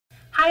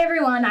Hi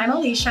everyone, I'm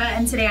Alicia,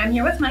 and today I'm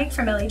here with Mike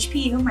from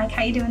LHPU. Mike,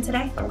 how you doing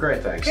today? I'm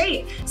great, thanks.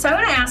 Great. So I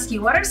want to ask you,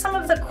 what are some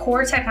of the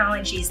core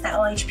technologies that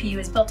LHPU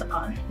is built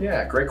upon?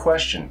 Yeah, great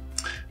question.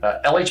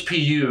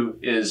 LHPU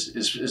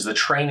is the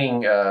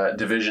training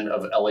division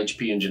of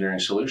LHP Engineering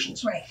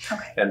Solutions. Right,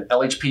 okay. And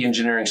LHP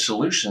Engineering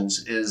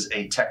Solutions is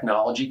a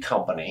technology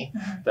company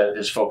that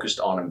is focused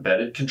on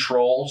embedded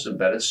controls,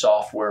 embedded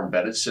software,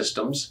 embedded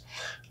systems,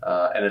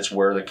 and it's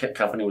where the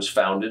company was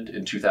founded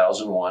in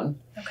 2001.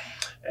 Okay.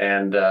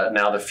 And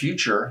now the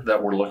future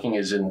that we're looking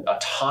is in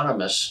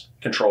autonomous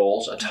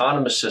controls,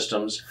 autonomous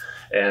systems,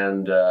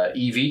 and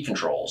EV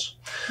controls.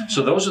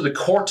 So those are the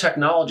core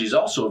technologies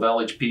also of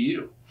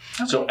LHPU.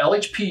 Okay. So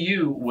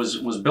LHPU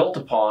was built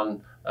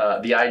upon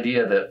the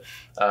idea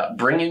that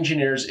bring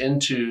engineers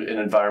into an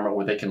environment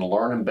where they can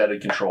learn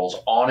embedded controls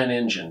on an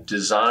engine,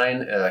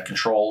 design a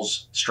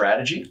controls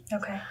strategy,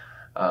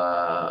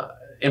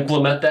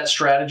 implement that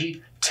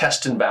strategy,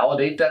 test and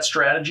validate that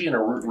strategy in a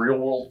real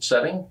world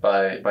setting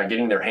by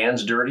getting their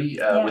hands dirty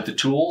with the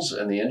tools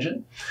and the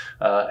engine,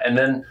 and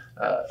then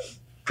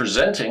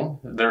presenting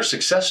their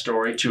success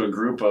story to a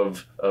group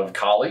of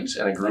colleagues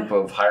and a group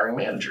of hiring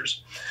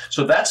managers.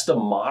 So that's the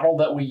model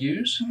that we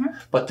use,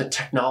 but the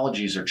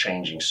technologies are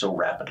changing so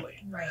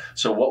rapidly. Right.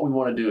 So what we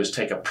want to do is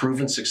take a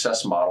proven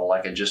success model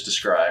like I just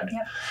described,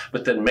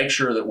 but then make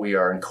sure that we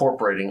are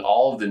incorporating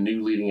all of the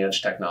new leading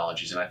edge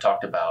technologies. And I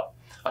talked about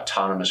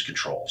autonomous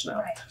controls now.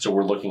 Right. So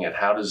we're looking at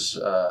how does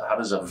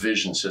a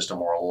vision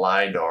system or a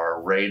LiDAR,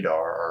 or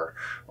radar,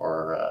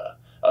 or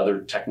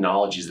other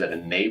technologies that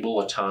enable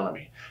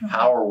autonomy,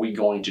 how are we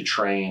going to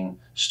train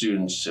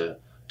students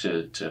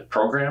to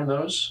program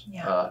those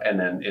and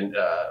then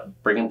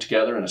bring them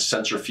together in a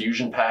sensor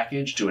fusion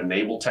package to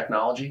enable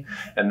technology?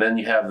 And then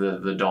you have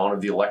the dawn of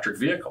the electric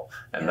vehicle,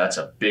 and that's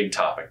a big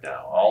topic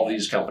now. All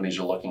these companies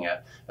are looking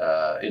at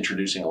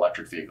introducing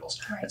electric vehicles.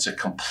 It's a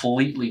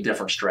completely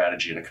different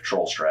strategy and a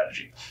control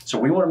strategy. So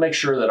we want to make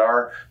sure that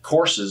our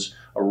courses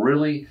are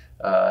really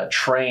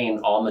train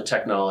on the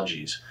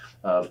technologies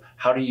of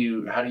how do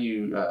you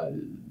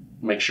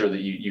make sure that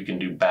you can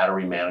do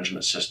battery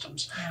management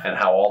systems and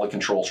how all the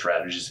control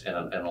strategies in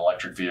an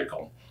electric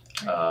vehicle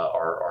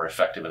are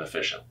effective and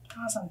efficient.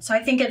 Awesome. So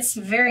I think it's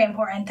very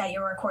important that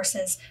your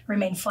courses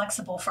remain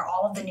flexible for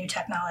all of the new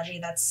technology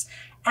that's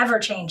ever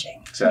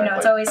changing. Exactly. You know,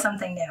 it's always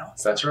something new.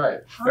 So. That's right.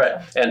 Awesome.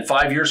 Right. And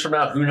 5 years from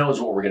now, who knows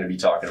what we're going to be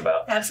talking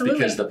about? Absolutely.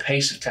 Because the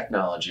pace of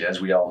technology,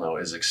 as we all know,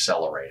 is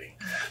accelerating.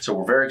 So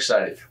we're very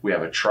excited. We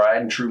have a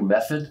tried and true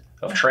method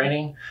of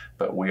training,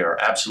 but we are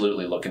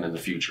absolutely looking in the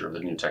future of the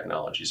new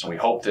technologies. And we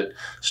hope that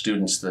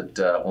students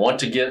that want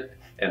to get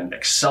and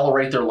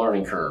accelerate their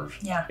learning curve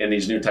in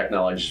these new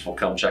technologies will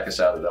come check us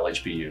out at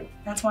LHPU.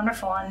 That's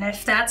wonderful. And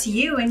if that's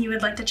you and you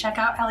would like to check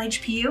out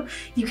LHPU,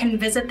 you can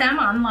visit them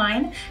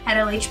online at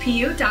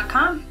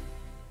lhpu.com.